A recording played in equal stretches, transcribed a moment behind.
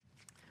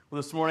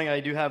Well, this morning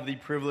I do have the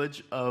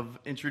privilege of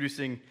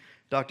introducing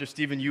Dr.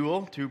 Stephen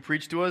Yuille to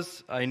preach to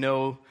us. I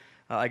know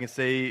I can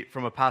say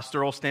from a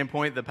pastoral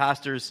standpoint, the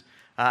pastors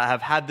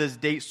have had this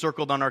date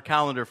circled on our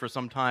calendar for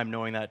some time,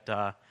 knowing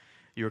that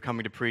you were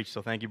coming to preach.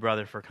 So thank you,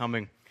 brother, for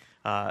coming.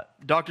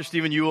 Dr.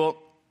 Stephen Yuille,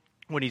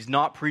 when he's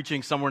not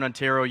preaching somewhere in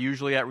Ontario,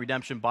 usually at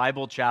Redemption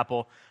Bible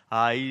Chapel,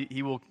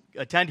 he will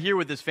attend here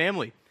with his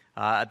family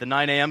at the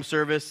 9 a.m.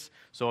 service.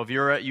 So if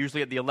you're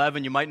usually at the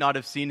 11, you might not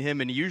have seen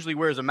him, and he usually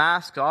wears a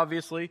mask,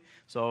 obviously.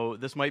 So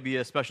this might be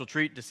a special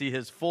treat to see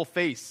his full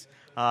face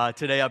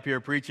today up here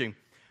preaching.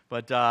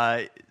 But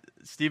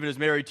Stephen is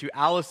married to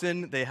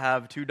Allison. They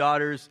have two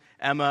daughters,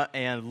 Emma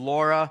and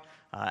Laura.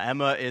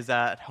 Emma is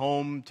at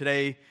home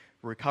today,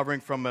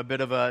 recovering from a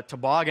bit of a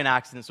toboggan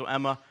accident. So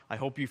Emma, I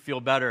hope you feel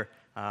better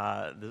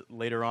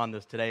later on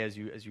today as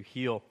you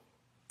heal.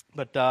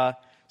 But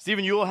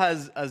Stephen Yuille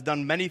has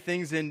done many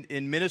things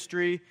in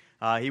ministry.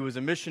 He was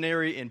a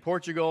missionary in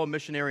Portugal, a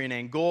missionary in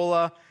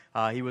Angola.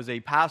 He was a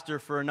pastor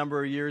for a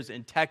number of years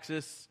in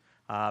Texas,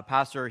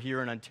 pastor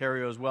here in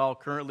Ontario as well.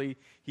 Currently,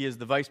 he is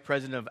the vice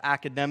president of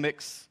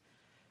academics.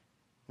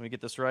 Let me get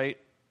this right.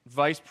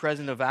 Vice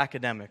president of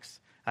academics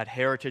at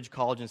Heritage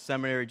College and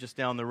Seminary just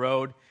down the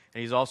road.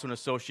 And he's also an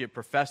associate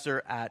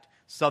professor at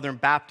Southern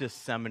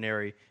Baptist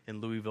Seminary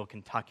in Louisville,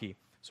 Kentucky.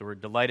 So we're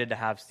delighted to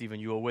have Stephen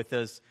Yuille with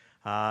us.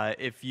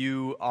 If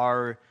you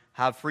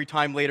have free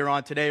time later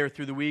on today or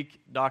through the week,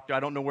 I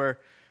don't know where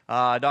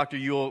Dr.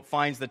 Yuille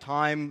finds the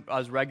time.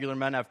 As regular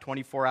men have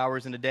 24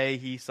 hours in a day.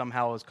 He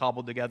somehow has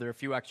cobbled together a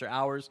few extra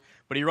hours.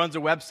 But he runs a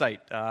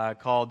website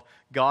called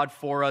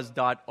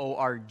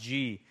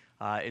godforus.org.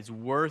 It's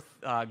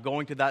worth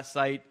going to that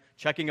site,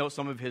 checking out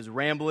some of his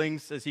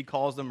ramblings, as he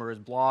calls them, or his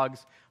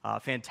blogs.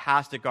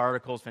 Fantastic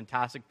articles,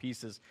 fantastic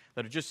pieces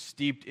that are just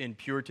steeped in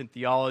Puritan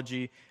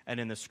theology and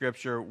in the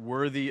Scripture,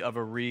 worthy of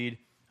a read.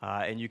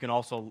 And you can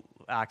also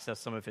access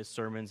some of his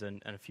sermons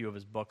and a few of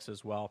his books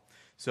as well.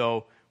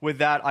 So with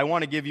that, I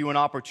want to give you an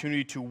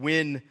opportunity to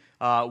win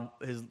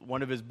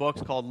one of his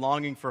books called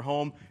Longing for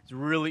Home. It's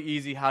really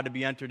easy how to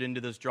be entered into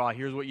this draw.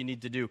 Here's what you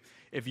need to do.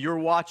 If you're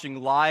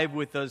watching live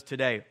with us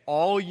today,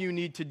 all you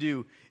need to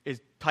do is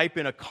type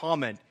in a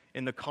comment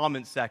in the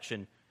comment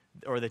section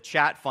or the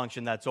chat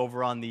function that's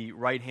over on the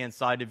right-hand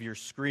side of your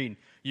screen.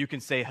 You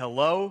can say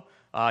hello.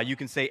 You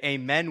can say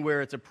amen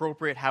where it's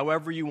appropriate,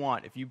 however you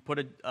want. If you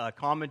put a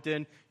comment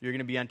in, you're going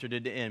to be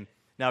entered in.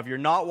 Now, if you're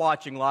not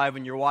watching live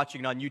and you're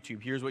watching it on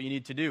YouTube, here's what you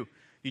need to do.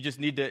 You just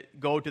need to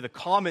go to the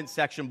comment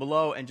section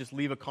below and just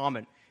leave a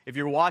comment. If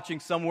you're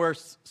watching somewhere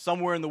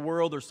in the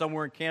world or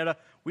somewhere in Canada,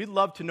 we'd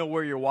love to know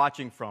where you're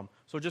watching from.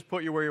 So just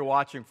put where you're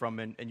watching from,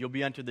 and you'll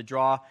be entered the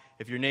draw.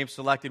 If your name's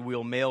selected,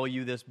 we'll mail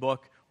you this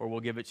book, or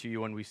we'll give it to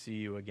you when we see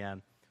you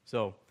again.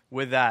 So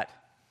with that,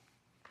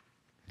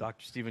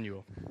 Dr. Stephen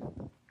Yuille.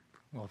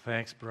 Well,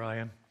 thanks,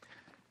 Brian.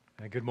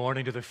 And good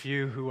morning to the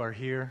few who are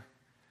here,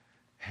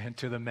 and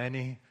to the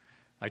many,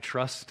 I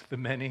trust the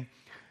many,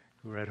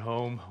 who are at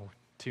home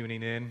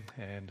tuning in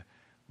and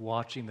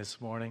watching this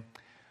morning.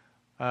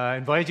 I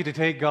invite you to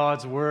take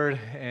God's Word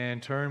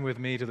and turn with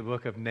me to the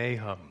book of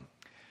Nahum.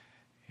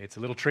 It's a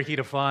little tricky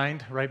to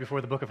find right before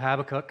the book of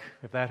Habakkuk,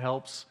 if that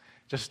helps.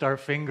 Just start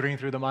fingering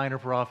through the minor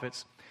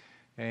prophets,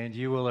 and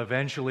you will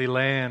eventually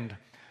land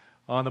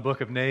on the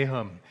book of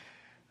Nahum.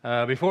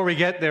 Before we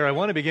get there, I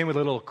want to begin with a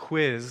little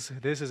quiz.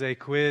 This is a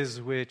quiz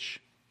which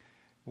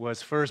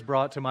was first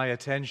brought to my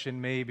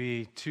attention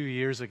maybe 2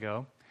 years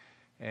ago,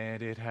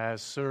 and it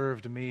has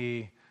served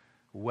me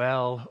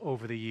well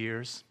over the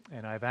years,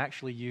 and I've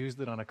actually used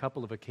it on a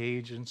couple of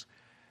occasions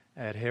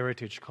at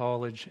Heritage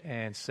College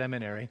and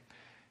Seminary.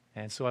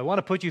 And so I want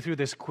to put you through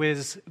this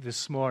quiz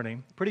this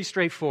morning. Pretty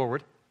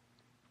straightforward.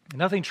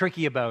 Nothing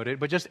tricky about it,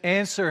 but just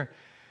answer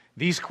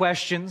these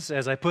questions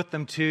as I put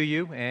them to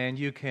you, and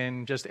you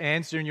can just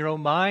answer in your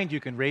own mind. You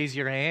can raise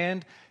your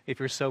hand if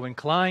you're so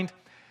inclined,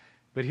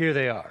 but here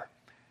they are.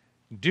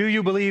 Do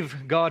you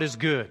believe God is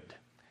good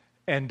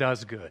and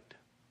does good?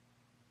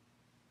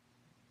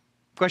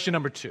 Question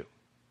number 2.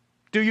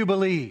 Do you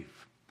believe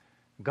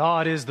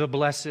God is the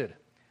blessed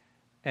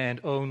and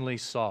only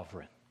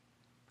sovereign?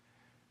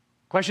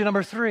 Question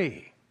number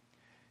 3.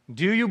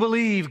 Do you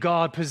believe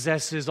God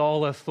possesses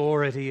all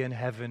authority in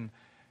heaven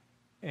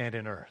and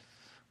in earth?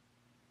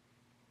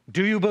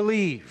 Do you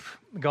believe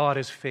God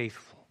is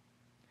faithful?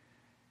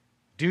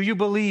 Do you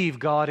believe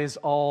God is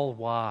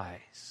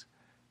all-wise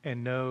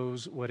and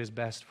knows what is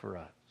best for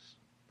us?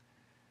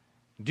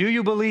 Do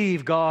you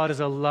believe God is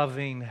a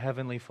loving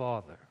Heavenly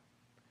Father?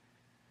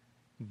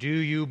 Do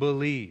you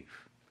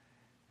believe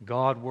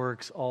God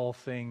works all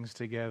things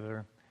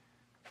together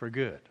for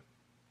good?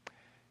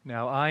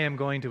 Now, I am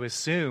going to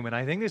assume, and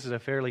I think this is a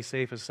fairly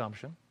safe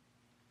assumption,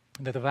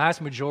 that the vast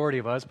majority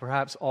of us,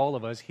 perhaps all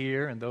of us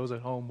here and those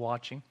at home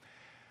watching,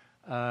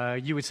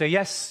 you would say,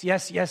 yes,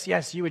 yes, yes,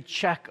 yes. You would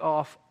check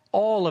off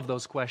all of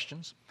those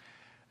questions.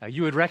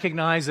 You would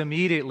recognize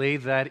immediately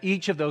that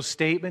each of those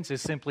statements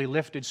is simply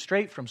lifted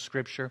straight from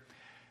Scripture,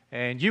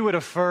 and you would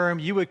affirm,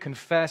 you would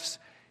confess,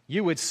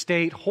 you would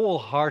state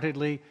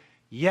wholeheartedly,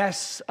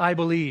 Yes, I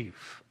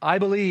believe. I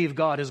believe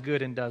God is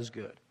good and does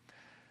good.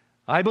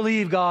 I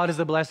believe God is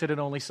the blessed and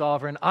only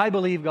sovereign. I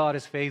believe God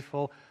is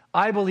faithful.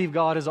 I believe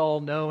God is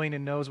all-knowing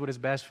and knows what is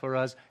best for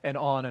us, and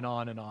on and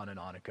on and on and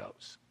on it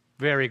goes.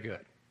 Very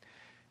good.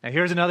 Now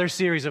here's another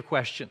series of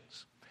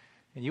questions,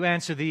 and you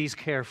answer these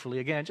carefully,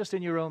 again, just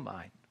in your own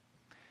mind.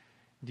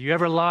 Do you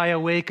ever lie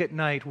awake at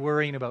night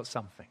worrying about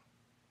something?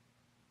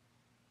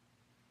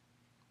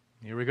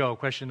 Here we go,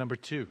 question number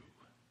 2.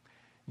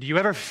 Do you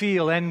ever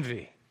feel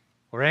envy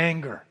or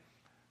anger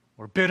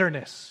or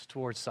bitterness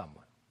towards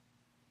someone?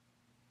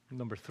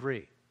 Number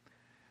 3,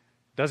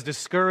 does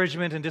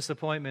discouragement and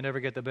disappointment ever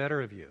get the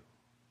better of you?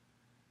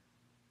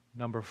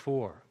 Number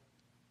 4,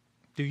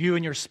 do you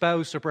and your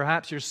spouse or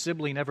perhaps your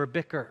sibling ever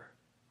bicker?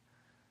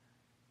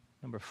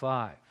 Number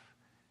 5,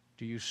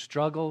 do you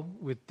struggle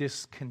with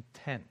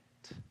discontent?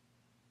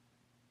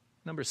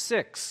 Number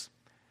 6,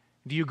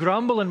 do you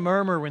grumble and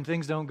murmur when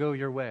things don't go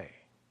your way?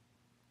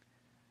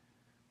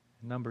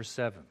 Number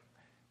 7,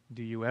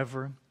 do you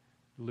ever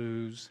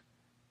lose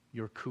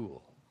your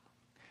cool?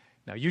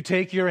 Now, you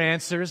take your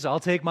answers,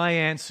 I'll take my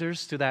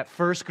answers to that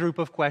first group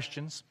of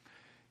questions.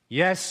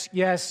 Yes,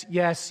 yes,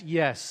 yes,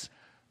 yes.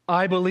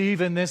 I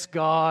believe in this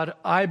God.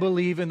 I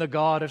believe in the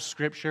God of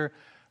Scripture.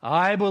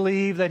 I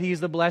believe that He's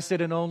the blessed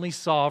and only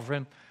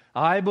sovereign.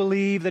 I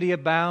believe that He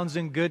abounds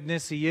in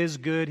goodness. He is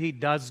good. He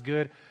does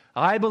good.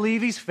 I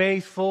believe He's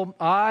faithful.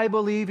 I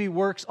believe He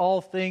works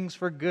all things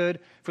for good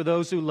for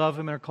those who love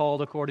Him and are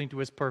called according to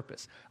His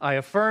purpose. I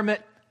affirm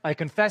it. I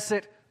confess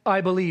it.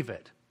 I believe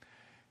it.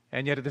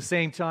 And yet at the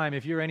same time,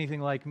 if you're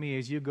anything like me,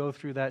 as you go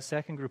through that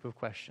second group of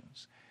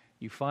questions,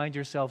 you find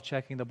yourself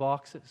checking the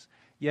boxes.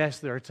 Yes,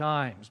 there are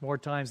times, more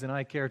times than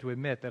I care to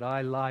admit, that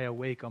I lie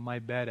awake on my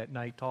bed at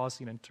night,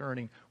 tossing and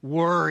turning,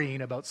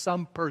 worrying about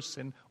some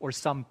person or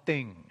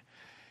something.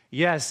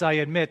 Yes, I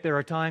admit there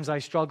are times I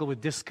struggle with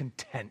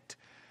discontent.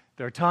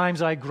 There are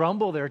times I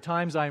grumble. There are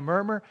times I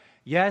murmur.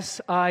 Yes,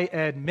 I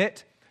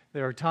admit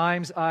there are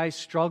times I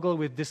struggle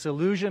with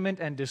disillusionment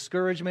and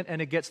discouragement,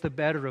 and it gets the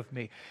better of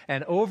me.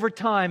 And over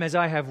time, as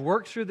I have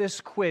worked through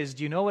this quiz,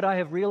 do you know what I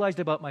have realized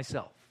about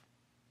myself?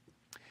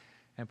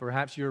 And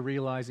perhaps you're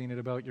realizing it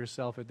about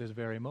yourself at this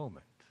very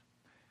moment.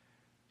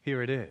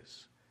 Here it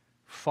is.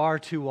 Far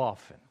too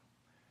often,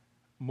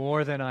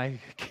 more than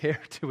I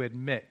care to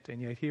admit, and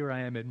yet here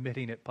I am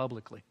admitting it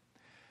publicly,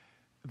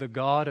 the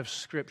God of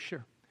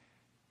Scripture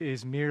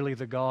is merely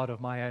the God of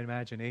my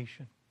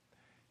imagination.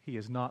 He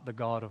is not the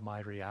God of my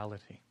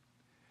reality.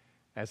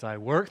 As I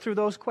work through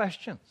those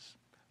questions,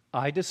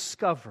 I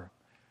discover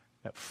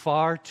that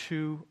far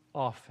too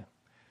often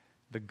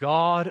the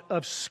God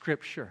of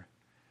Scripture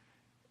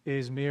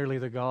is merely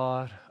the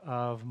God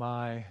of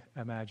my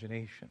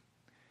imagination,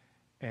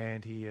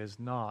 and He is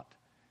not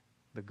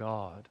the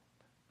God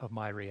of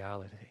my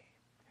reality.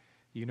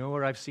 You know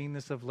where I've seen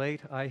this of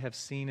late? I have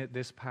seen it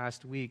this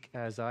past week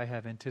as I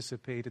have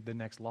anticipated the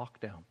next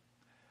lockdown.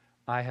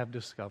 I have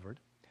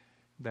discovered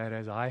that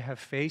as I have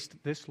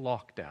faced this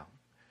lockdown,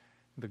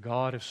 the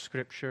God of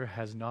Scripture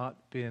has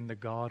not been the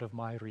God of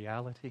my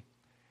reality.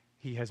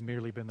 He has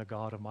merely been the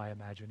God of my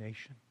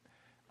imagination.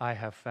 I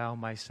have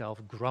found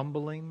myself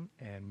grumbling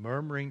and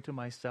murmuring to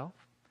myself.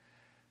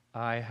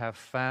 I have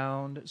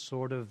found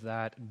sort of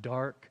that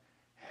dark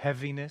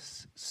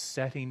heaviness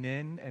setting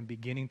in and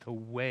beginning to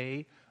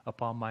weigh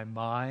upon my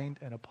mind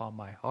and upon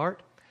my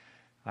heart.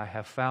 I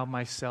have found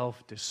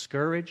myself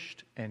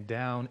discouraged and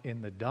down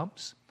in the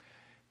dumps.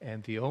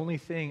 And the only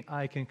thing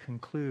I can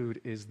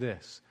conclude is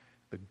this: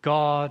 the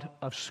God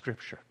of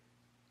Scripture,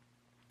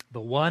 the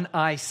one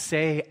I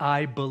say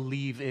I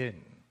believe in,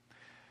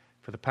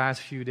 for the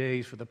past few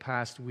days, for the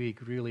past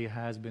week, really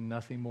has been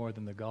nothing more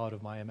than the God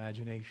of my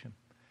imagination.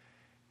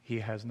 He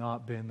has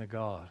not been the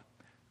God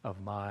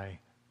of my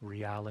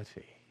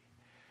reality.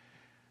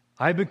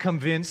 I've been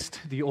convinced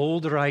the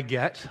older I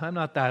get, I'm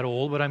not that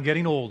old, but I'm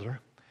getting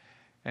older,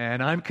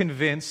 and I'm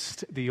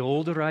convinced the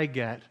older I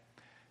get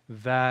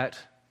that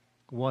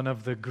one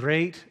of the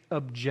great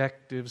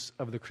objectives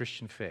of the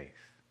Christian faith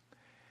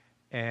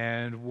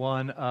and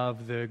one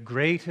of the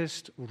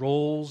greatest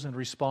roles and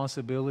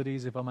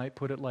responsibilities, if I might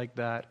put it like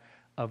that,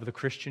 of the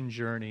Christian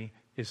journey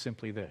is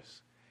simply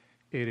this: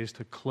 it is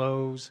to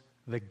close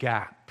the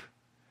gap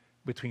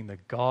between the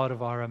God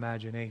of our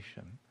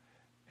imagination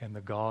and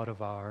the God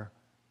of our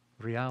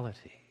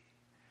reality.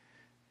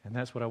 And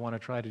that's what I want to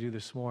try to do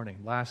this morning,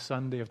 last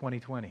Sunday of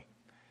 2020.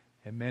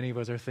 And many of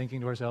us are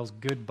thinking to ourselves,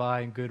 goodbye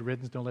and good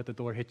riddance, don't let the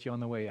door hit you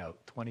on the way out.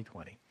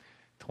 2020.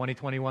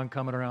 2021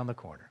 coming around the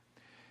corner.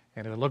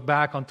 And as I look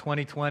back on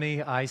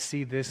 2020, I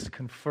see this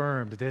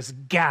confirmed, this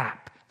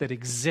gap that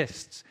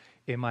exists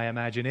in my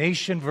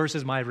imagination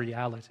versus my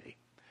reality.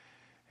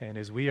 And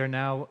as we are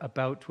now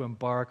about to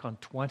embark on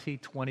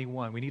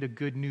 2021, we need a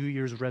good New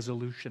Year's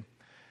resolution.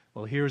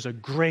 Well, here's a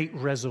great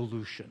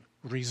resolution,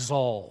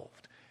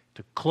 resolved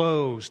to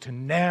close, to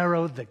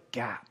narrow the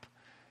gap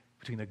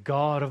between the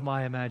God of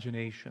my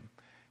imagination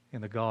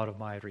and the God of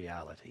my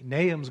reality.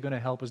 Nahum's going to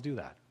help us do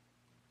that.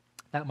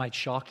 That might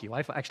shock you.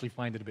 I actually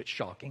find it a bit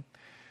shocking.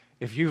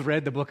 If you've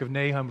read the book of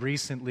Nahum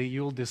recently,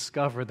 you'll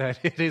discover that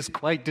it is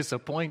quite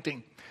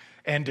disappointing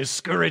and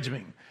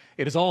discouraging.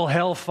 It is all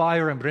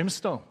hellfire and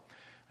brimstone.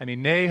 I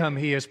mean, Nahum,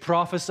 he is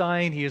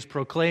prophesying, he is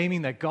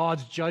proclaiming that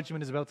God's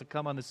judgment is about to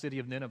come on the city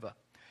of Nineveh.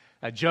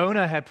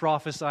 Jonah had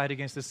prophesied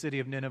against the city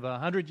of Nineveh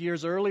 100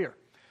 years earlier,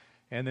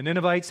 and the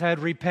Ninevites had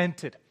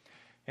repented,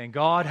 and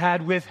God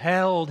had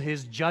withheld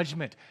his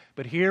judgment.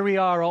 But here we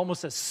are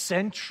almost a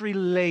century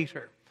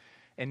later,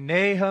 and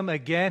Nahum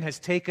again has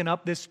taken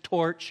up this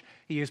torch.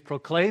 He is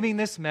proclaiming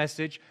this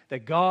message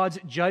that God's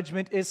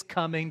judgment is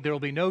coming. There will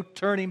be no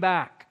turning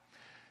back.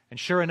 And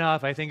sure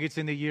enough, I think it's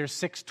in the year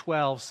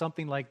 612,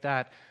 something like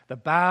that, the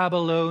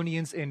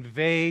Babylonians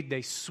invade,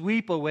 they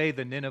sweep away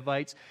the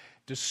Ninevites,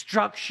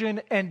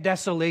 destruction and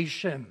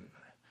desolation.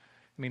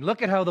 I mean,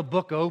 look at how the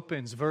book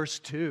opens, verse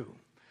 2.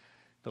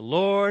 The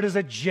Lord is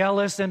a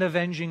jealous and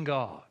avenging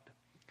God.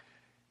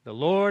 The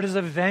Lord is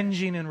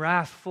avenging and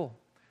wrathful.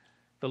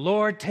 The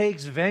Lord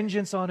takes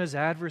vengeance on his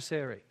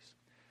adversaries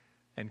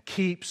and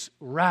keeps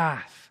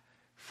wrath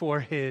for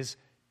his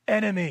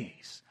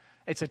enemies.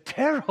 It's a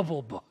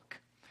terrible book.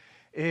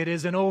 It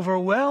is an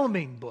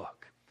overwhelming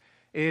book.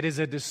 It is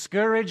a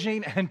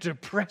discouraging and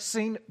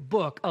depressing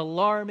book,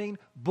 alarming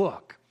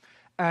book,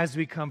 as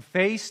we come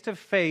face to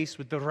face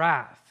with the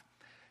wrath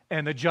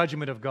and the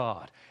judgment of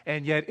God.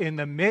 And yet in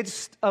the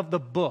midst of the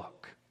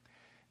book,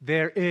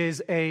 there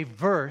is a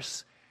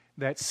verse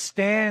that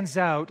stands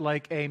out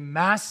like a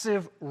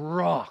massive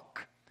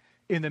rock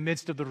in the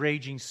midst of the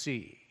raging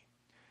sea.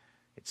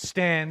 It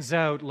stands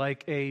out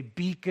like a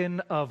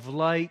beacon of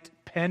light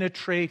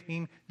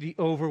penetrating the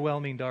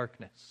overwhelming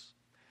darkness.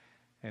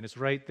 And it's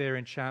right there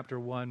in chapter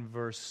 1,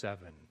 verse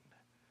 7.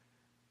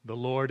 The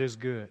Lord is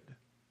good,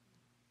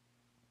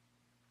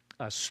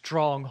 a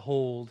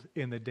stronghold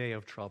in the day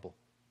of trouble.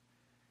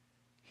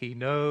 He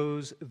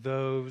knows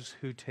those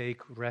who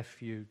take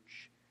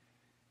refuge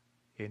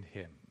in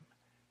him.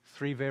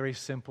 3 very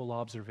simple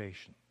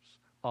observations.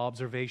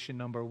 Observation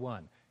number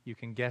 1, you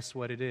can guess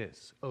what it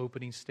is.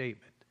 Opening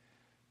statement.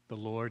 The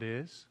Lord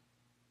is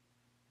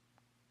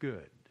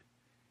good.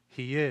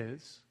 He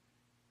is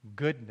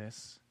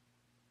goodness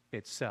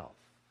itself.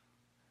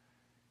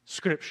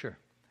 Scripture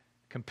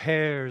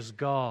compares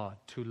God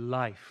to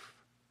life,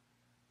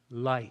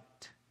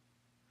 light,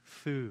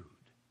 food,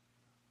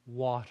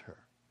 water,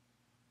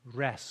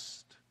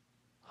 rest,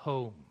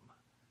 home,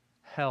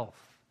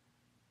 health,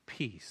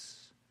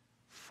 peace,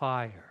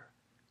 fire,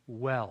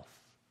 wealth,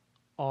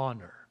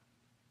 honor,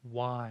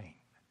 wine,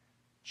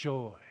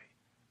 joy,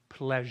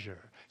 pleasure.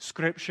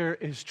 Scripture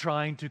is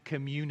trying to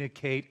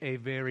communicate a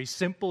very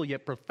simple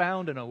yet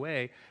profound, in a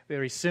way,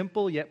 very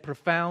simple yet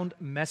profound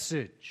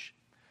message.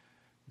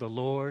 The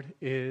Lord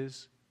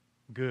is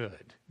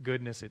good,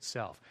 goodness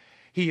itself.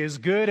 He is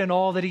good in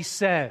all that he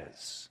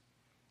says.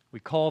 We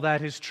call that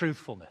his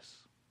truthfulness.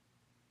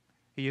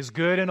 He is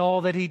good in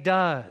all that he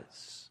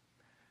does.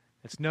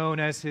 It's known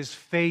as his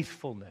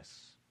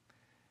faithfulness.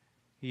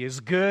 He is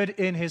good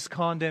in his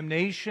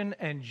condemnation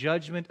and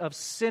judgment of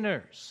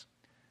sinners.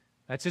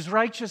 That's his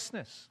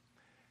righteousness.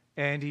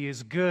 And he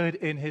is good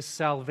in his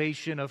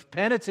salvation of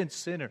penitent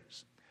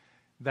sinners.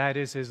 That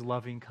is his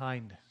loving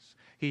kindness.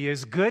 He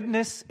is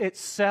goodness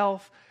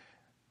itself.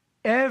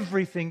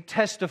 Everything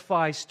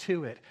testifies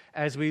to it.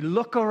 As we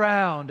look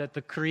around at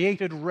the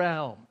created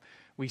realm,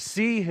 we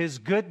see his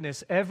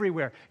goodness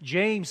everywhere.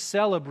 James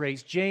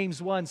celebrates,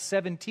 James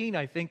 1:17,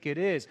 I think it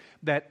is,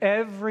 that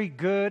every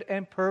good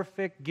and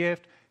perfect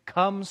gift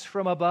comes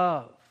from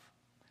above,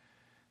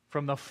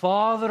 from the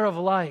Father of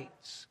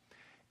lights,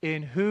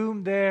 in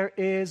whom there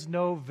is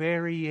no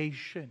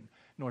variation,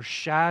 nor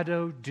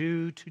shadow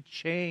due to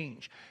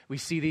change. We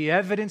see the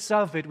evidence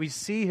of it. We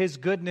see his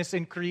goodness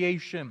in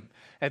creation.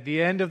 At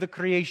the end of the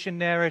creation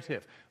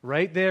narrative,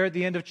 right there at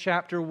the end of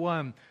chapter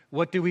 1,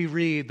 what do we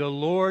read? The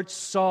Lord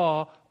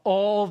saw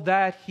all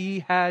that he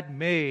had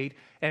made,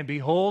 and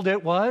behold,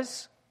 it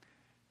was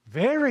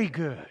very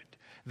good.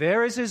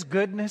 There is his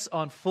goodness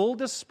on full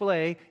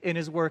display in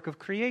his work of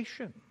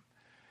creation.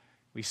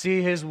 We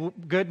see his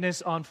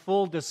goodness on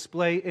full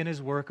display in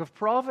his work of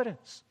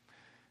providence.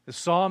 The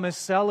psalmist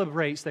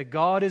celebrates that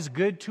God is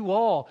good to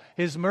all.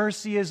 His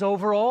mercy is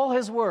over all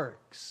his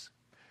works.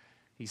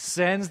 He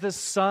sends the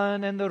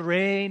sun and the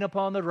rain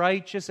upon the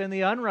righteous and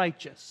the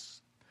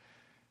unrighteous.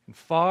 And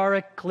far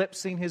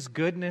eclipsing his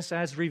goodness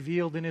as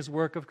revealed in his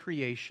work of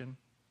creation,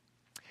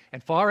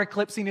 and far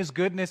eclipsing his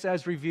goodness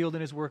as revealed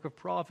in his work of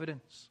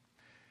providence,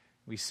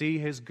 we see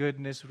his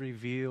goodness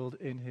revealed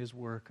in his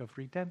work of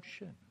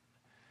redemption.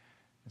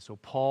 And so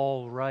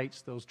Paul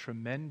writes those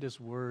tremendous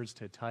words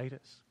to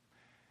Titus.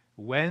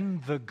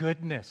 When the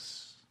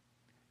goodness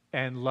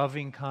and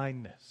loving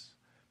kindness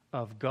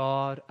of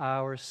God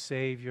our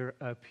Savior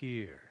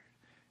appeared.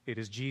 It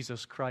is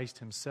Jesus Christ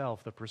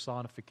himself, the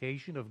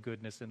personification of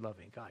goodness and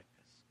loving kindness.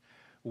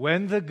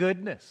 When the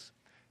goodness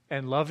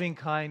and loving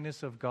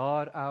kindness of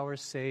God our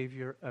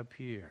Savior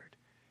appeared,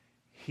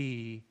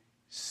 he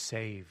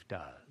saved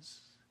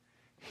us.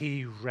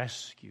 He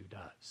rescued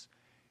us.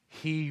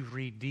 He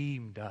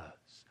redeemed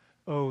us.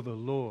 Oh, the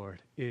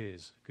Lord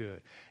is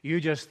good.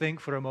 You just think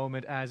for a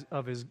moment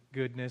of his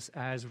goodness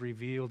as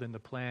revealed in the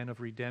plan of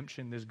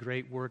redemption, this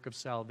great work of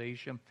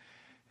salvation.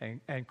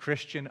 And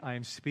Christian, I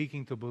am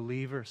speaking to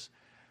believers.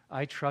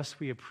 I trust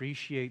we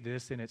appreciate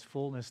this in its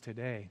fullness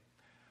today.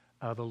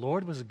 The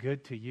Lord was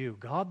good to you.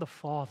 God the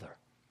Father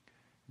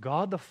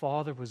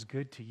was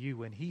good to you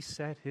when he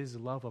set his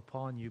love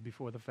upon you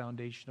before the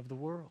foundation of the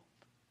world.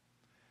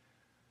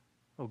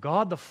 Oh,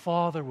 God the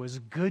Father was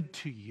good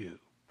to you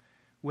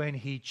when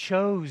he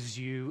chose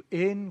you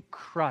in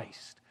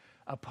Christ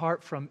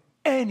apart from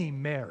any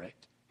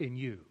merit in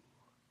you.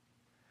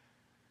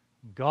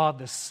 God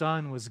the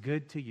Son was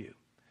good to you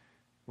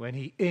when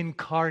he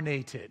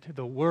incarnated.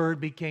 The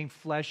Word became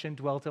flesh and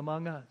dwelt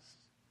among us.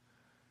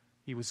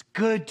 He was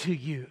good to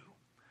you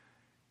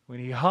when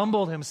he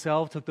humbled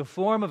himself, took the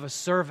form of a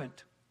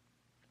servant,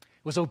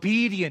 was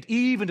obedient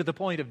even to the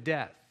point of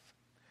death,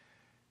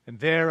 and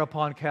there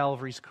upon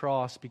Calvary's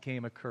cross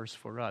became a curse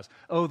for us.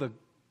 Oh, the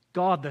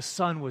God the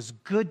Son was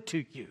good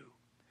to you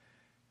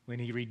when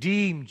he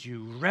redeemed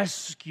you,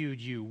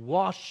 rescued you,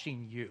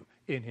 washing you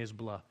in his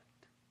blood.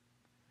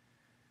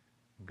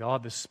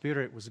 God the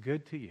Spirit was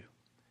good to you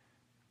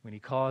when he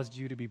caused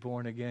you to be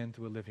born again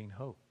to a living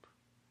hope,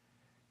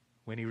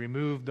 when he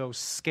removed those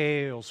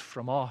scales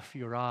from off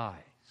your eyes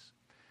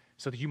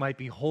so that you might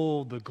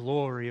behold the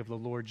glory of the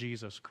Lord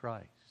Jesus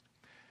Christ,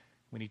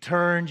 when he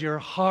turned your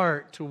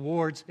heart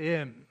towards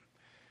him,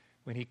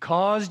 when he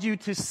caused you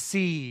to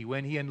see,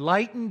 when he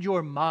enlightened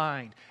your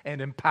mind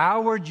and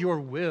empowered your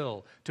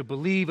will to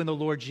believe in the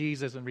Lord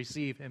Jesus and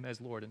receive him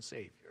as Lord and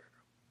Savior.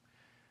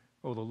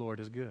 Oh, the Lord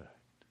is good.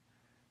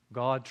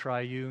 God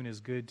triune is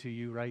good to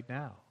you right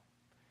now.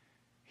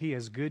 He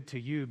is good to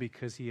you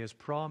because he has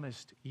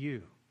promised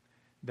you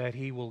that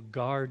he will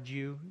guard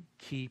you,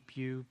 keep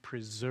you,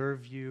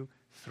 preserve you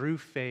through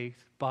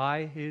faith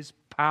by his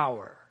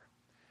power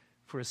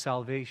for a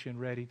salvation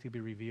ready to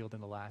be revealed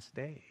in the last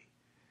day.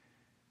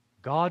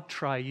 God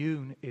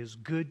triune is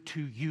good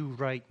to you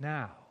right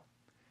now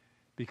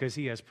because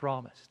he has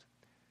promised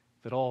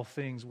that all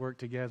things work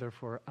together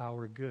for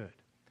our good,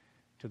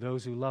 to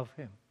those who love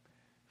him,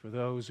 for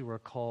those who are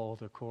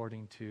called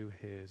according to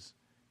his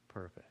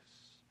purpose.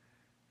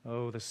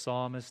 Oh, the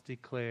psalmist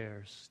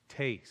declares,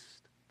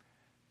 taste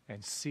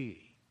and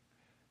see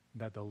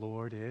that the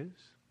Lord is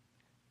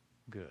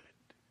good.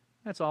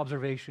 That's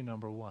observation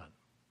number one.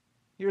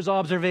 Here's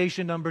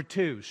observation number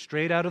two,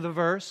 straight out of the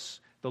verse.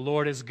 The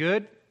Lord is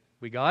good.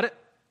 We got it?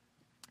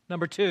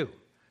 Number two,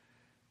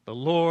 the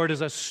Lord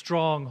is a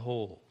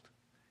stronghold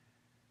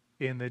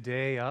in the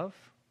day of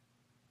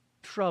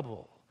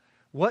trouble.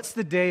 What's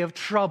the day of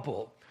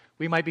trouble?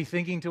 We might be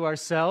thinking to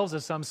ourselves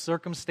of some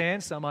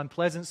circumstance, some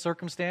unpleasant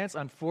circumstance,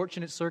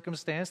 unfortunate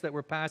circumstance that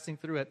we're passing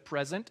through at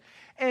present.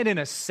 And in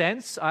a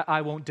sense,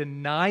 I won't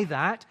deny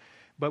that.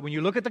 But when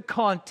you look at the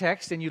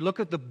context and you look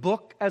at the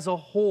book as a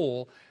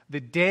whole, the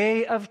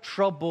day of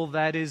trouble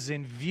that is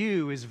in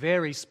view is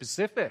very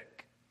specific.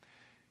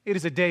 It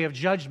is a day of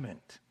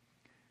judgment.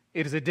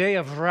 It is a day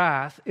of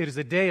wrath. It is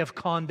a day of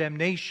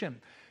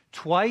condemnation.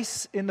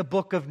 Twice in the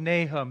book of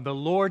Nahum, the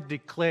Lord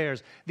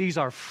declares, these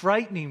are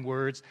frightening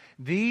words.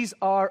 These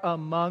are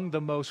among the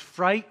most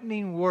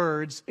frightening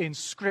words in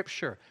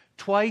Scripture.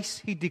 Twice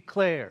he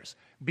declares,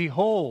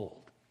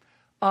 behold,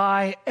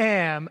 I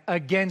am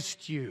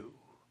against you.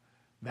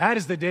 That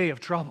is the day of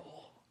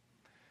trouble.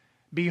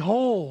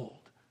 Behold,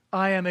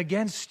 I am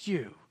against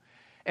you.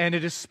 And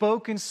it is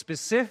spoken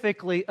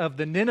specifically of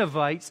the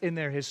Ninevites in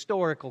their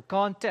historical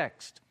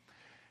context.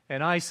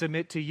 And I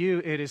submit to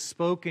you, it is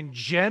spoken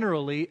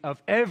generally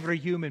of every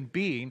human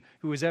being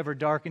who has ever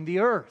darkened the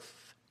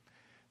earth.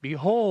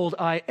 Behold,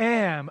 I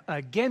am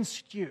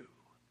against you.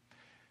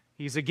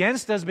 He's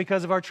against us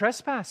because of our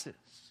trespasses.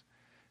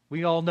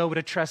 We all know what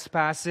a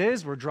trespass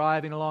is. We're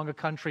driving along a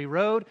country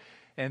road,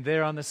 and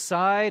there on the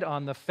side,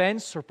 on the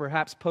fence, or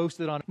perhaps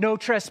posted on, no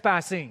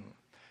trespassing.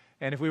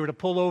 And if we were to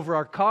pull over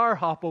our car,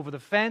 hop over the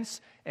fence,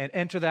 and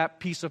enter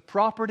that piece of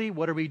property,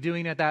 what are we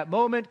doing at that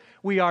moment?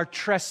 We are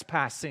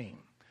trespassing.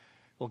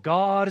 Well,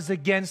 God is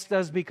against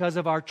us because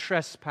of our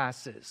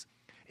trespasses.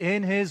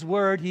 In his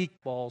word, he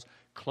balls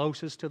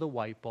closest to the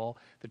white ball.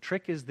 The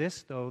trick is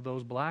this, though,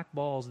 those black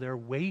balls, they're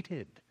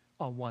weighted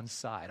on one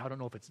side. I don't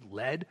know if it's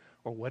lead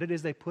or what it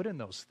is they put in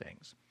those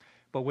things.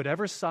 But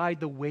whatever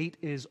side the weight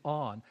is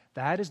on,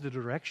 that is the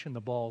direction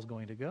the ball is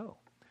going to go.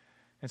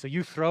 And so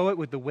you throw it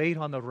with the weight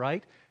on the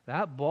right,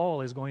 that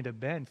ball is going to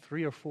bend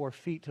 3 or 4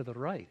 feet to the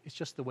right. It's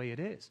just the way it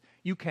is.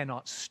 You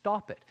cannot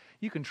stop it.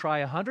 You can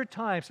try 100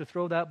 times to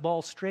throw that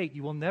ball straight.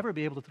 You will never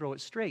be able to throw it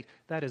straight.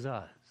 That is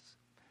us.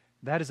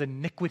 That is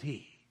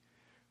iniquity.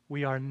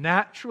 We are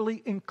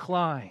naturally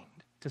inclined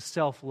to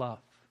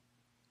self-love.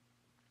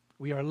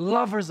 We are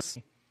lovers.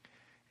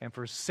 And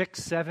for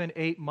 6, 7,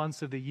 8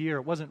 months of the year,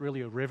 it wasn't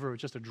really a river. It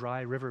was just a dry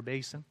river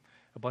basin.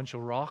 A bunch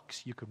of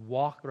rocks. You could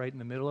walk right in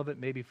the middle of it,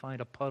 maybe find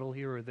a puddle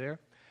here or there.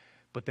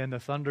 But then the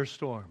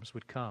thunderstorms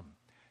would come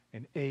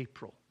in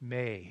April,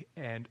 May,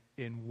 and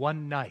in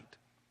one night,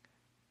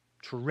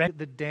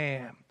 the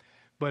dam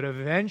But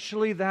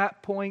eventually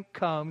that point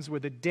comes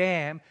where the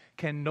dam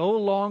can no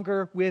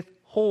longer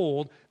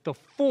withhold the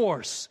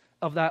force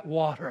of that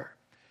water.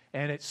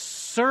 And it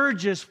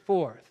surges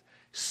forth,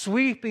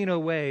 sweeping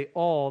away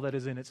all that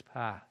is in its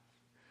path.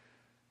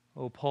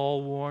 Oh,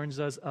 Paul warns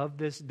us of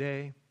this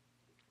day.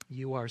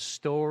 You are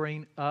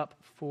storing up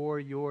for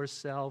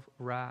yourself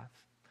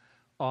wrath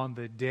on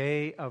the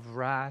day of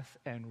wrath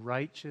and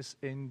righteous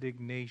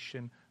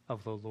indignation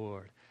of the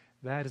Lord.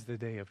 That is the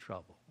day of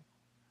trouble.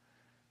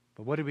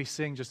 But what did we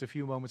sing just a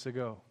few moments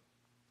ago?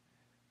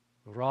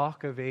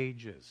 Rock of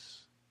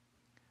Ages,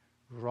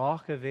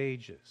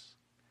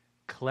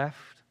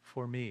 cleft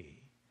for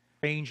me.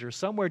 Ranger,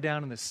 somewhere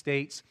down in the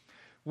States,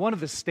 one of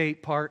the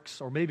state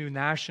parks, or maybe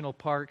national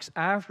parks,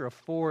 after a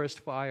forest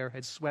fire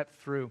had swept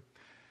through.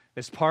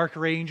 This park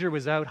ranger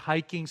was out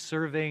hiking,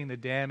 surveying the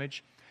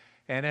damage,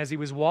 and as he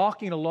was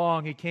walking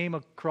along, he came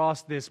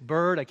across this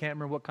bird. I can't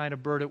remember what kind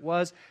of bird it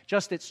was,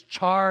 just its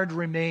charred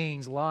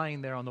remains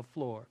lying there on the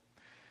floor.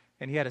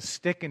 And he had a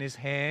stick in his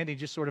hand. He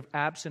just sort of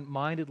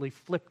absent-mindedly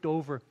flipped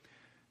over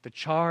the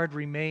charred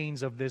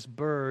remains of this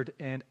bird,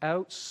 and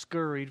out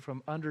scurried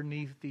from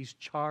underneath these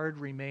charred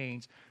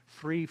remains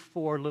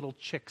 3-4 little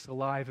chicks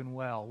alive and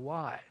well.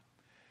 Why?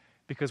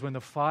 Because when the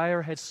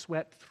fire had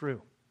swept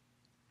through,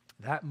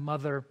 that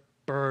mother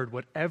bird,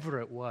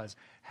 whatever it was,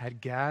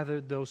 had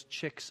gathered those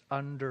chicks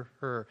under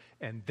her,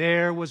 and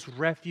there was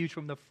refuge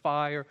from the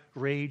fire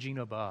raging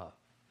above.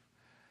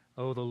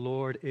 Oh, the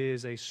Lord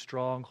is a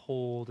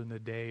stronghold in the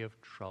day of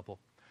trouble.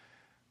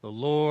 The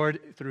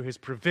Lord, through His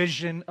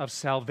provision of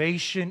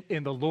salvation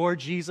in the Lord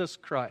Jesus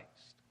Christ,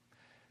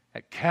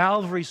 at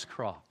Calvary's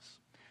cross,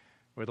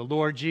 where the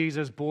Lord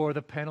Jesus bore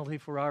the penalty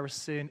for our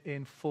sin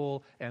in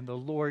full, and the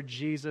Lord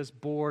Jesus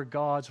bore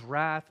God's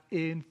wrath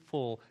in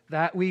full,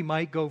 that we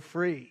might go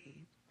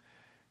free,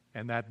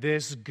 and that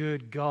this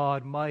good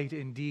God might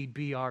indeed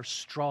be our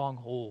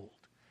stronghold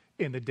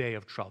in the day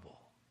of trouble.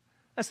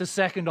 That's the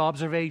second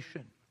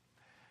observation.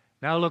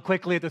 Now look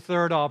quickly at the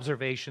third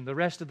observation, the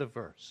rest of the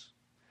verse.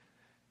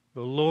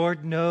 The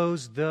Lord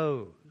knows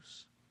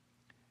those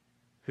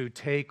who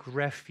take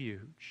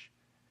refuge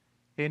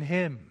in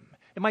Him.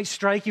 It might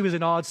strike you as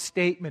an odd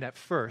statement at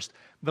first.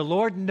 The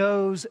Lord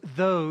knows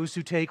those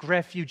who take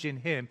refuge in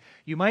Him.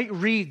 You might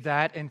read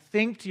that and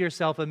think to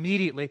yourself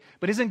immediately,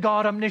 but isn't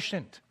God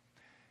omniscient?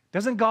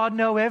 Doesn't God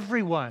know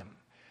everyone?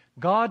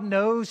 God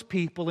knows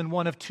people in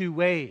one of two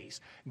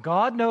ways.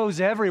 God knows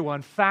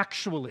everyone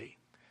factually.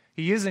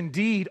 He is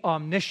indeed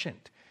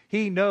omniscient.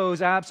 He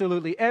knows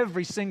absolutely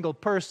every single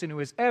person who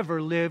has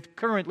ever lived,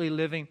 currently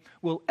living,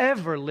 will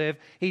ever live.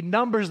 He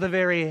numbers the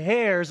very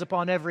hairs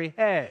upon every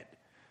head.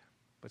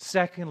 But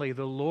secondly,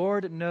 the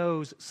Lord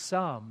knows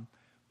some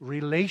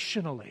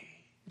relationally.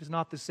 It is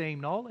not the same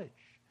knowledge.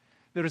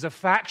 There is a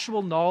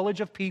factual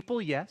knowledge of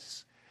people,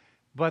 yes,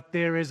 but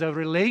there is a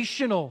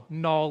relational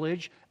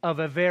knowledge of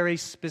a very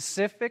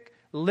specific,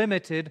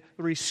 limited,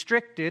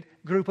 restricted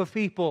group of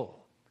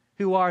people.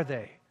 Who are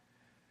they?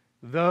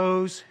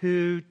 Those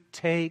who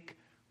take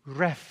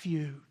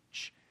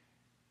refuge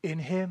in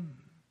Him.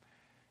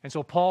 And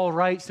so Paul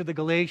writes to the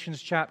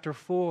Galatians chapter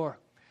 4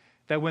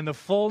 that when the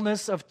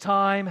fullness of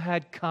time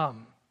had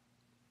come,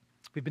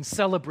 we've been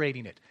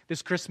celebrating it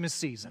this Christmas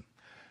season.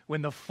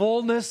 When the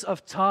fullness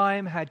of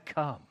time had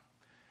come,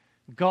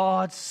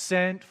 God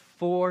sent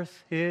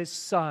forth His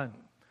Son,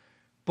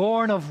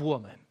 born of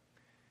woman,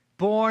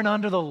 born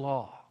under the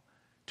law,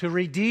 to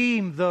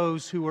redeem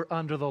those who were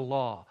under the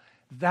law,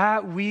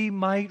 that we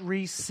might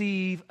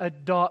receive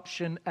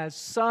adoption as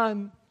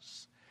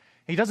sons.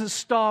 He doesn't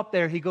stop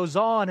there. He goes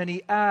on and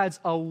he adds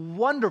a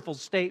wonderful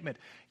statement.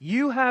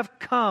 You have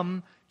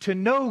come to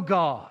know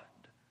God,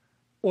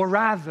 or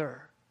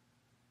rather,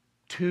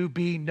 to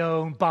be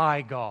known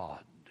by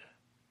God.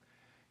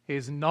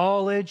 His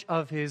knowledge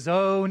of His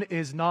own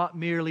is not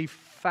merely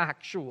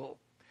factual.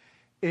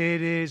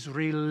 It is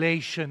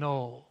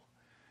relational.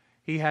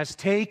 He has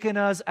taken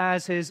us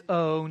as His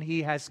own.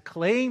 He has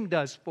claimed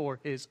us for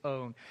His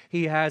own.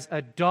 He has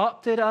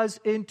adopted us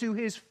into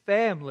His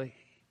family.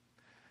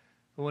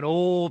 An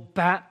old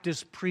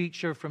Baptist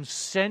preacher from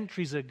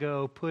centuries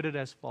ago put it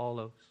as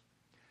follows.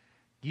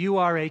 You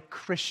are a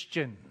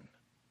Christian,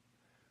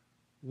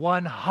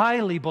 one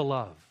highly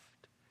beloved,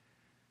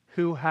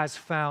 who has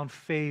found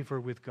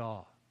favor with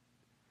God.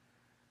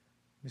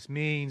 This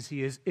means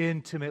he is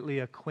intimately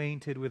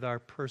acquainted with our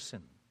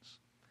persons,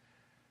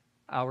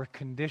 our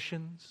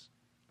conditions,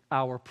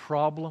 our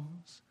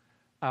problems,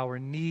 our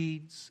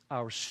needs,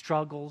 our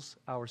struggles,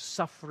 our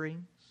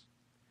sufferings.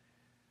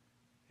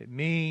 It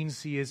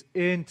means he is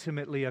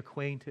intimately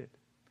acquainted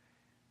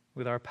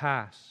with our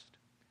past,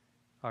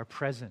 our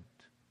present,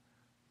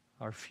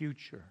 our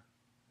future.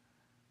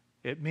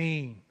 It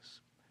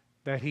means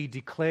that he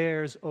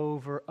declares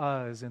over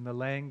us in the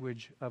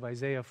language of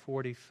Isaiah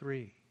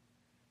 43,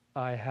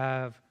 I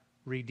have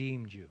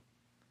redeemed you.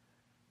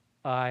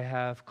 I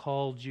have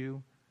called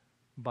you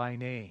by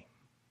name,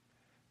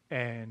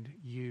 and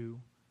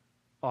you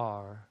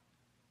are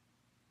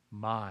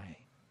mine.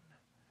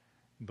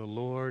 The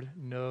Lord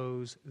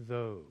knows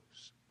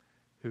those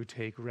who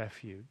take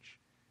refuge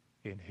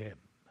in Him.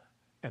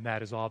 And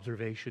that is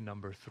observation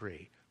number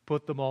 3.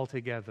 Put them all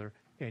together,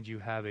 and you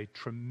have a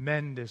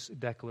tremendous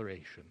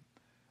declaration.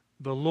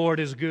 The Lord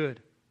is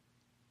good,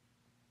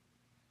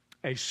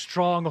 a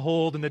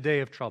stronghold in the day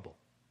of trouble.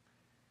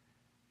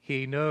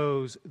 He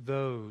knows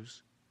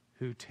those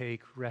who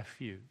take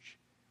refuge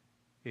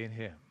in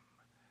Him.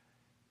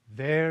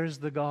 There's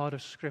the God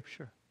of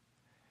Scripture.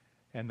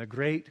 And the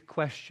great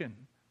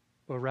question,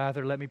 or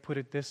rather, let me put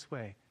it this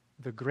way,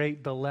 the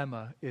great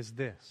dilemma is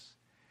this.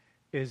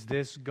 Is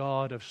this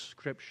God of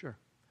Scripture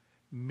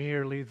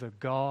merely the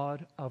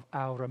God of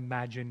our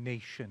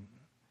imagination,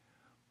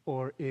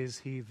 or is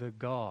He the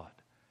God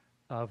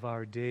of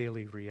our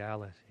daily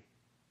reality?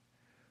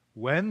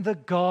 When the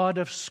God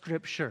of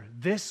Scripture,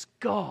 this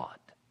God,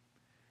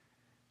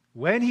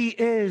 when He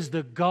is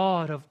the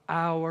God of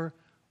our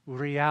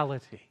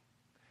reality,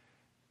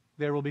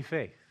 there will be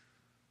faith.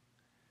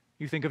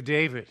 You think of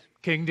David,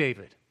 King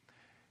David,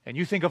 and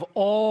you think of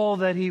all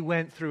that he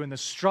went through and the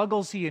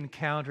struggles he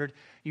encountered.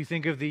 You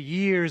think of the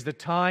years, the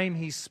time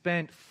he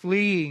spent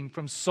fleeing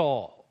from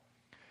Saul.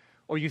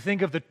 Or you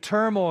think of the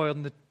turmoil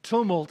and the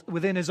tumult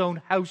within his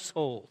own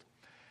household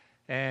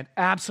and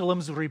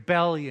Absalom's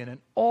rebellion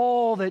and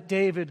all that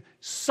David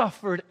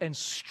suffered and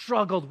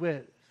struggled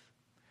with.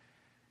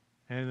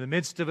 And in the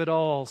midst of it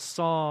all,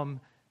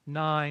 Psalm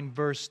 9,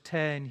 verse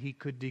 10, he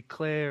could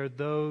declare,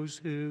 those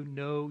who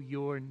know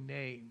your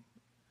name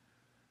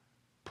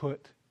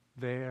put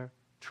their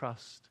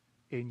trust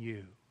in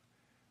you.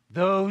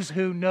 Those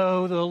who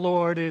know the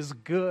Lord is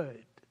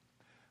good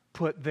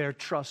put their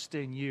trust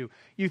in you.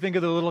 You think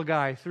of the little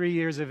guy, 3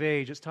 years of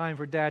age. It's time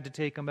for Dad to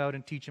take him out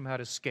and teach him how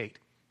to skate.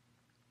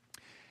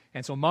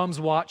 And so Mom's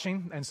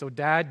watching, and so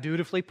Dad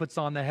dutifully puts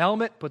on the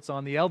helmet, puts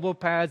on the elbow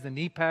pads, the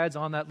knee pads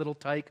on that little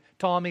tyke,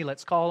 Tommy,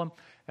 let's call him,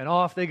 and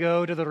off they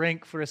go to the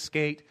rink for a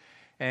skate.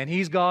 And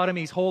he's got him,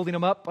 he's holding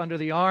him up under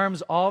the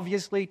arms.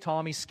 Obviously,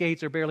 Tommy's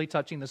skates are barely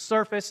touching the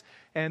surface,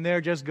 and they're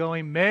just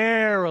going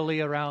merrily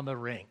around the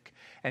rink.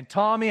 And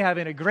Tommy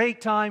having a great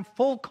time,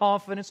 full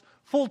confidence,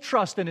 full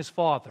trust in his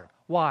father.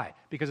 Why?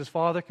 Because his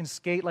father can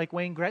skate like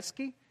Wayne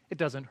Gretzky? It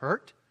doesn't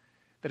hurt.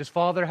 That his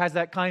father has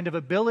that kind of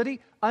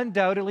ability,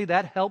 undoubtedly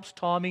that helps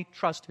Tommy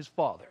trust his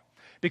father.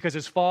 Because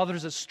his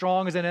father's as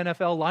strong as an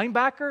NFL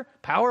linebacker,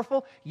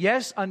 powerful,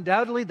 yes,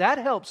 undoubtedly that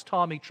helps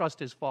Tommy trust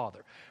his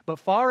father. But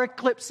far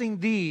eclipsing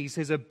these,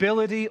 his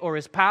ability or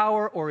his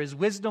power or his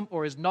wisdom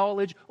or his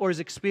knowledge or his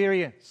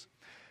experience,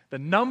 the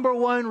number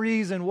one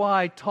reason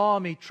why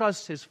Tommy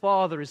trusts his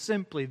father is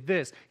simply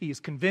this. He is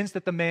convinced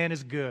that the man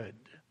is good.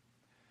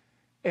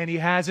 And he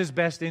has his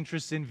best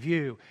interests in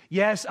view.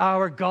 Yes,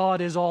 our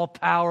God is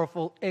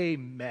all-powerful.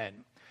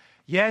 Amen.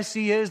 Yes,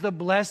 He is the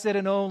blessed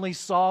and only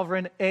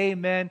sovereign.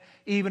 Amen.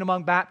 Even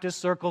among Baptist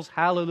circles,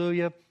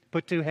 hallelujah.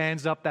 Put 2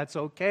 hands up, that's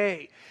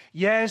okay.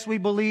 Yes, we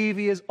believe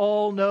He is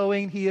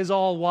all-knowing. He is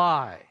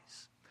all-wise.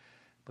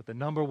 But the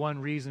number one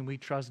reason we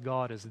trust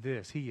God is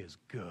this. He is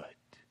good.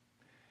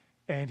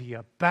 And He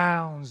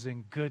abounds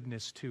in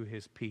goodness to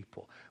His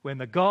people. When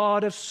the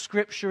God of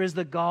Scripture is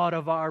the God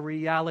of our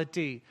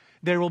reality,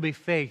 there will be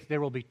faith,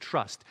 there will be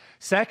trust.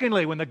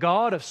 Secondly, when the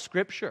God of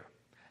Scripture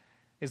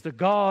is the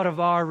God of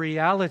our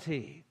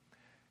reality,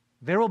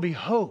 there will be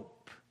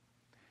hope.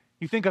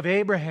 You think of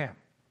Abraham,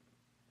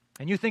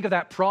 and you think of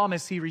that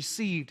promise he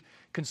received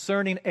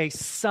concerning a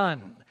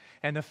son,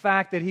 and the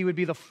fact that he would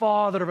be the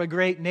father of a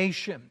great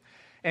nation.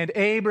 And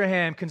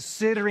Abraham,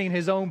 considering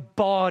his own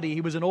body,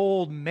 he was an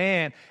old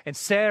man, and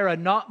Sarah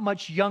not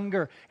much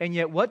younger. And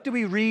yet, what do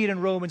we read in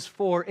Romans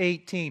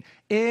 4:18?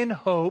 In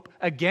hope,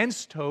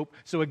 against hope.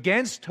 So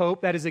against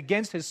hope, that is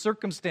against his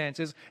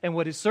circumstances and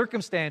what his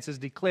circumstances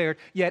declared.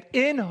 Yet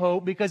in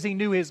hope, because he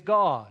knew his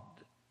God.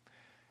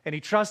 And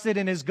he trusted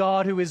in his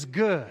God who is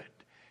good.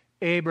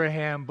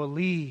 Abraham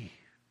believed.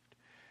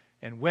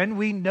 And when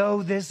we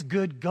know this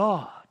good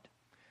God,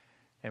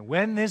 and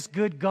when this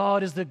good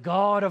God is the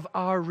God of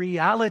our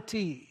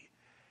reality,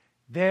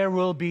 there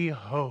will be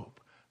hope.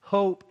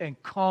 Hope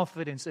and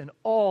confidence in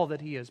all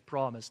that He has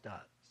promised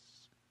us.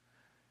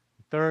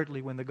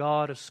 Thirdly, when the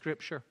God of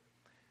Scripture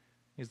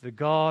is the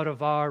God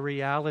of our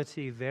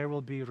reality, there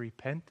will be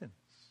repentance.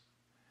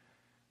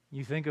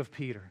 You think of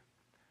Peter,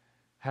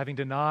 having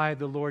denied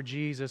the Lord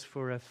Jesus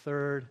for a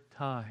 3rd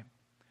time,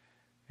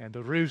 and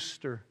the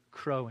rooster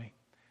crowing.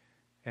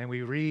 And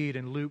we read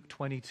in Luke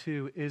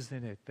 22,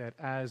 isn't it, that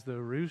as the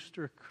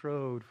rooster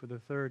crowed for the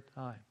 3rd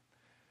time,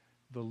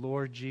 the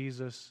Lord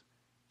Jesus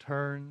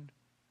turned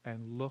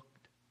and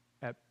looked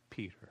at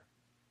Peter.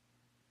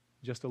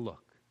 Just a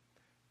look.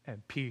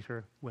 And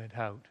Peter went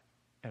out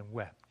and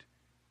wept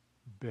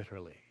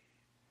bitterly.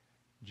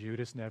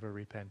 Judas never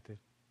repented.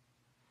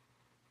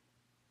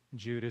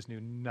 Judas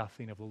knew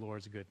nothing of the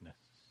Lord's goodness.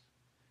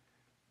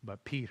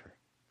 But Peter,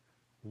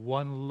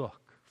 one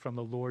look from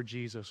the Lord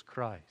Jesus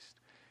Christ,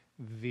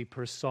 the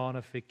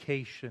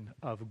personification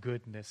of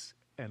goodness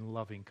and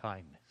loving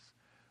kindness.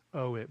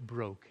 Oh, it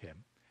broke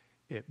him.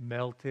 It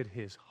melted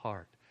his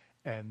heart.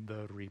 And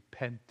the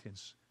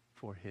repentance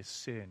for his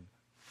sin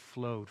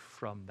flowed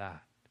from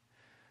that.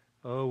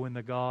 Oh, when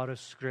the God of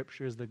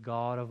Scripture is the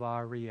God of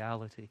our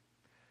reality,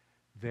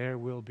 there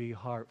will be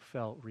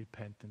heartfelt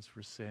repentance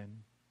for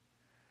sin.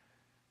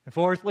 And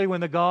fourthly,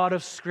 when the God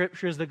of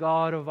Scripture is the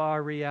God of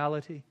our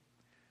reality,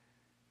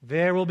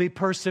 there will be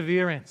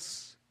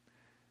perseverance.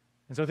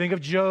 And so think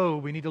of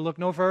Job. We need to look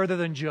no further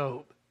than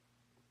Job.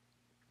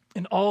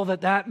 And all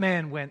that that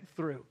man went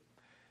through,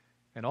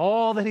 and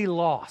all that he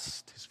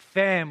lost, his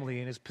family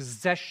and his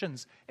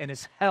possessions and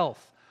his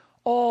health,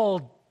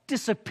 all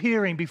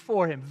disappearing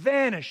before him,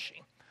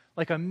 vanishing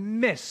like a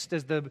mist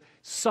as the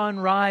sun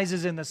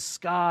rises in the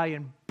sky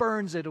and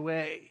burns it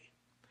away.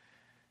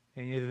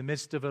 And yet in the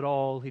midst of it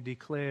all, he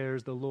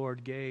declares, the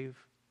Lord gave,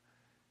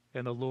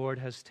 and the Lord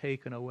has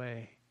taken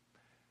away.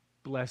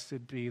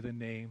 Blessed be the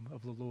name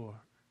of the Lord.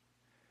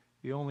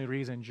 The only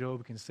reason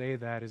Job can say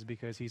that is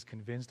because he's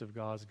convinced of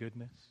God's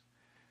goodness,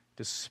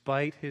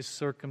 despite his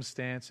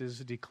circumstances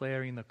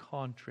declaring the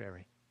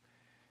contrary.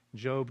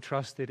 Job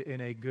trusted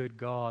in a good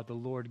God. The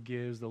Lord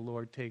gives, the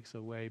Lord takes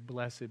away.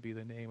 Blessed be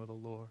the name of the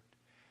Lord.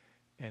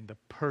 And the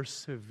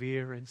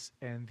perseverance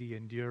and the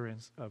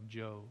endurance of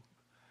Job.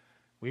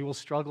 We will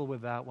struggle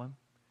with that one.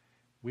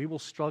 We will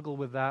struggle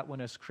with that one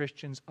as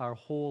Christians our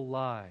whole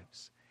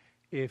lives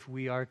if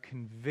we are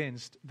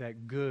convinced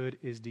that good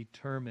is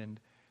determined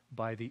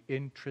by the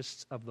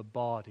interests of the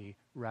body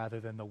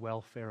rather than the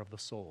welfare of the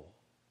soul.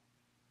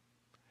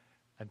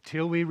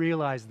 Until we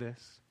realize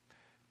this,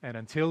 and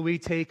until we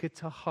take it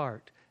to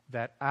heart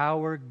that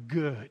our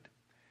good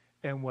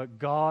and what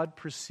God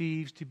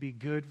perceives to be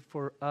good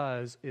for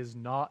us is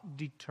not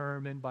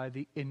determined by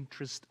the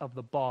interest of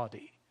the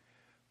body,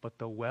 but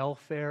the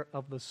welfare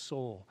of the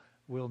soul,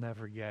 we'll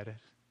never get it.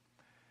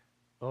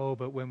 Oh,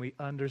 but when we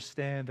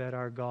understand that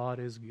our God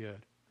is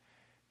good,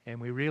 and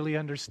we really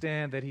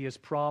understand that He has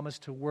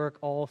promised to work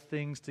all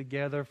things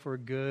together for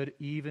good,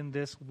 even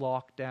this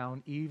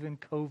lockdown, even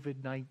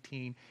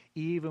COVID-19,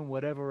 even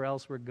whatever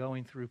else we're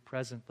going through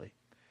presently.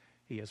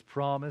 He has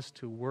promised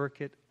to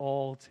work it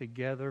all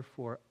together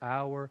for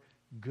our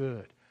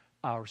good,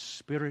 our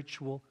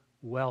spiritual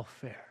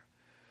welfare.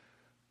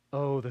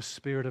 Oh, the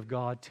Spirit of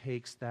God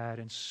takes that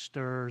and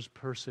stirs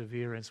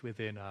perseverance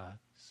within us.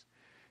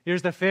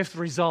 Here's the fifth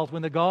result.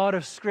 When the God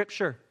of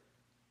Scripture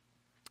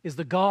is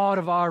the God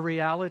of our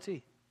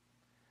reality,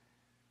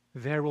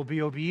 there will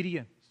be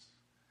obedience.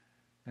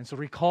 And so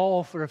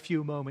recall for a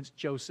few moments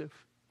Joseph.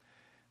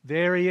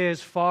 There he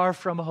is, far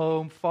from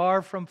home,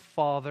 far from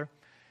father.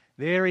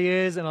 There he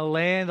is in the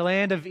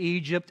land of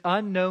Egypt,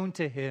 unknown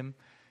to him,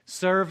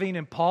 serving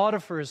in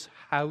Potiphar's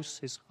house,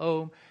 his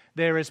home.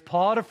 There is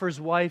Potiphar's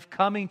wife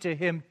coming to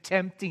him,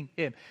 tempting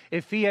him.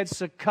 If he had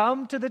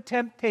succumbed to the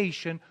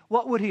temptation,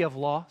 what would he have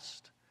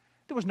lost?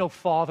 There was no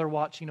father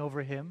watching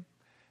over him.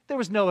 There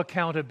was no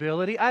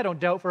accountability. I don't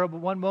doubt for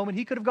one moment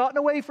he could have gotten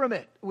away from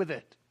it with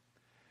it.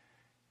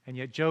 And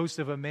yet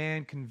Joseph, a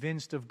man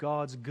convinced of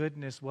God's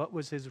goodness, what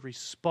was his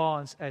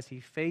response as he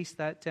faced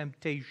that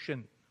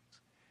temptation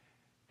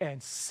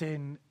and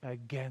sin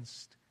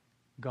against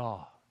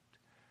God?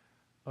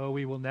 Oh,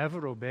 we will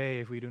never obey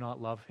if we do not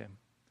love Him.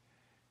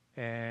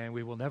 And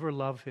we will never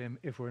love Him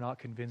if we're not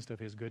convinced of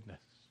His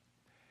goodness.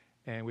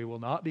 And we will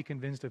not be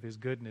convinced of His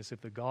goodness if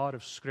the God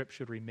of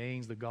Scripture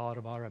remains the God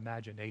of our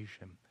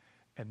imagination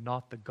and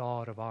not the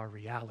God of our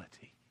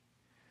reality.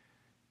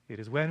 It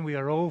is when we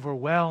are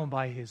overwhelmed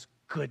by His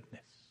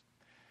goodness,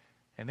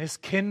 and this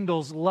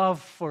kindles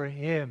love for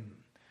Him,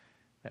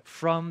 that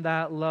from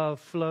that love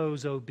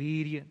flows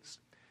obedience,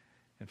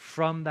 and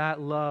from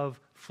that love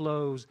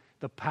flows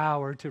the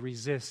power to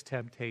resist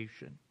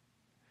temptation.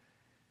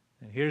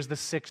 And here's the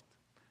sixth.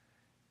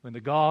 When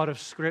the God of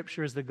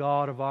Scripture is the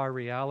God of our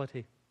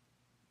reality,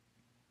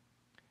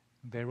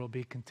 there will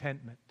be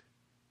contentment.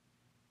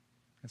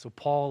 And so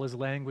Paul is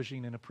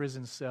languishing in a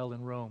prison cell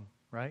in Rome,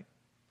 right?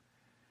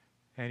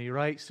 And he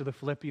writes to the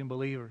Philippian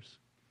believers,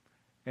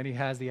 and he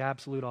has the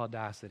absolute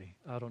audacity.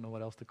 I don't know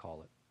what else to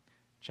call it.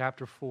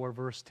 Chapter 4,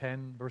 verse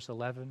 10, verse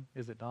 11,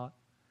 is it not?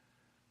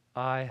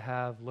 I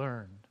have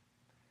learned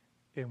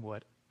in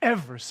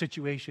whatever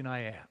situation I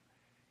am.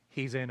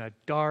 He's in a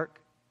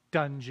dark,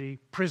 dungy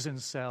prison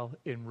cell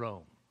in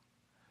Rome.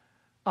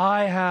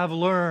 I have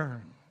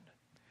learned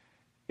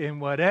in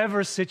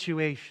whatever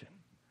situation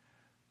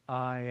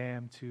I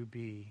am to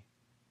be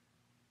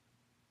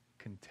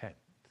content.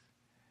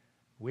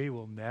 We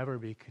will never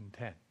be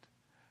content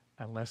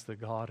unless the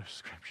God of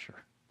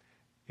Scripture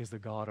is the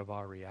God of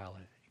our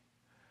reality.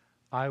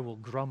 I will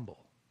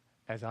grumble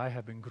as I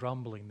have been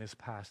grumbling this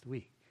past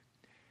week,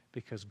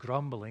 because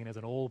grumbling, as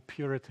an old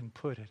Puritan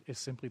put it, is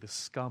simply the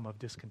scum of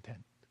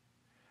discontent.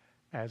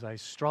 As I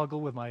struggle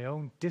with my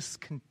own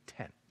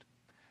discontent,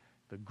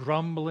 the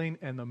grumbling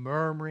and the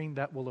murmuring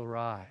that will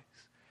arise,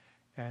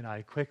 and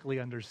I quickly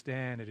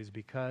understand it is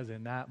because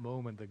in that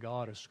moment the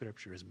God of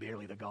Scripture is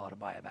merely the God of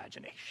my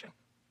imagination.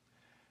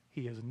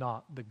 He is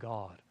not the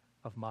God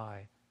of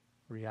my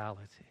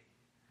reality.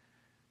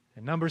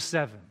 And number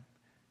 7,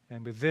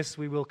 and with this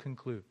we will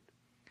conclude,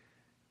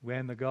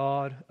 when the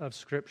God of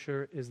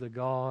Scripture is the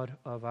God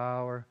of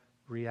our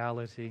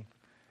reality,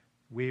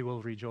 we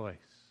will rejoice.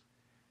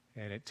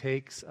 And it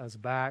takes us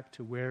back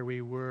to where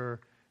we were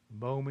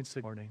moments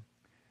ago morning.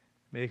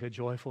 Make a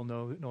joyful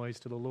noise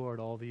to the Lord,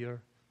 all the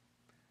earth.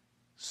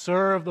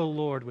 Serve the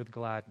Lord with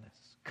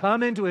gladness.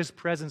 Come into his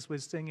presence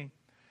with singing.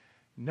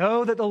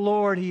 Know that the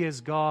Lord, he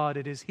is God.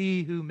 It is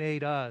he who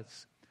made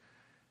us.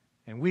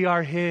 And we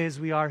are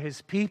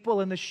his people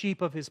and the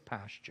sheep of his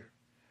pasture.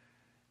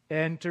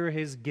 Enter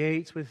his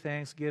gates with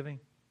thanksgiving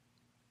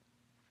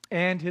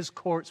and his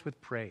courts with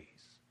praise.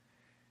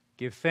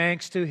 Give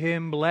thanks to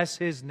him, bless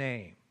his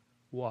name.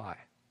 Why?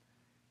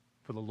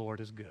 For the Lord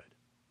is good.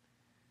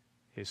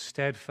 His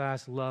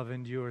steadfast love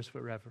endures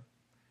forever,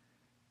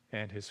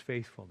 and his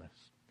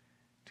faithfulness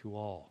to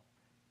all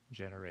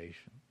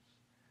generations.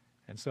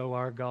 And so,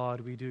 our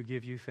God, we do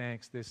give you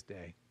thanks this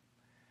day.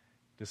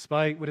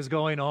 Despite what is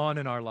going on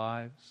in our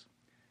lives,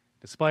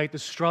 despite the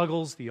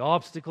struggles, the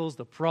obstacles,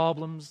 the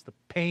problems, the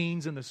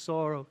pains, and the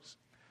sorrows,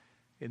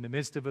 in the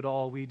midst of it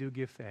all, we do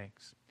give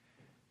thanks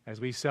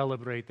as we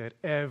celebrate that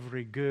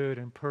every good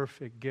and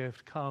perfect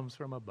gift comes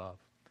from above,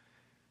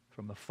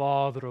 from the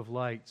Father of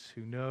lights,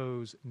 who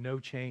knows no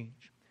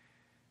change,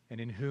 and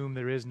in whom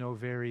there is no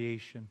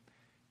variation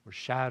or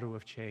shadow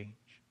of change.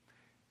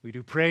 We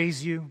do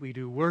praise you, we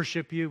do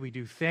worship you, we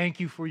do thank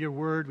you for your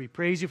word. We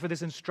praise you for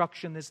this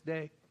instruction this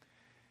day.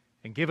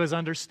 And give us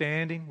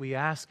understanding, we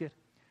ask it,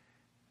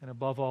 and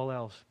above all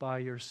else, by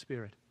your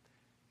Spirit,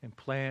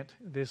 implant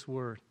this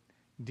word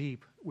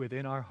deep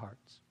within our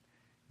hearts.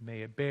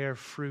 May it bear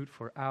fruit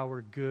for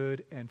our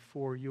good and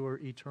for your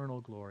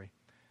eternal glory.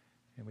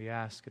 And we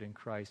ask it in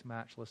Christ's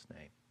matchless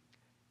name.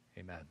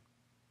 Amen.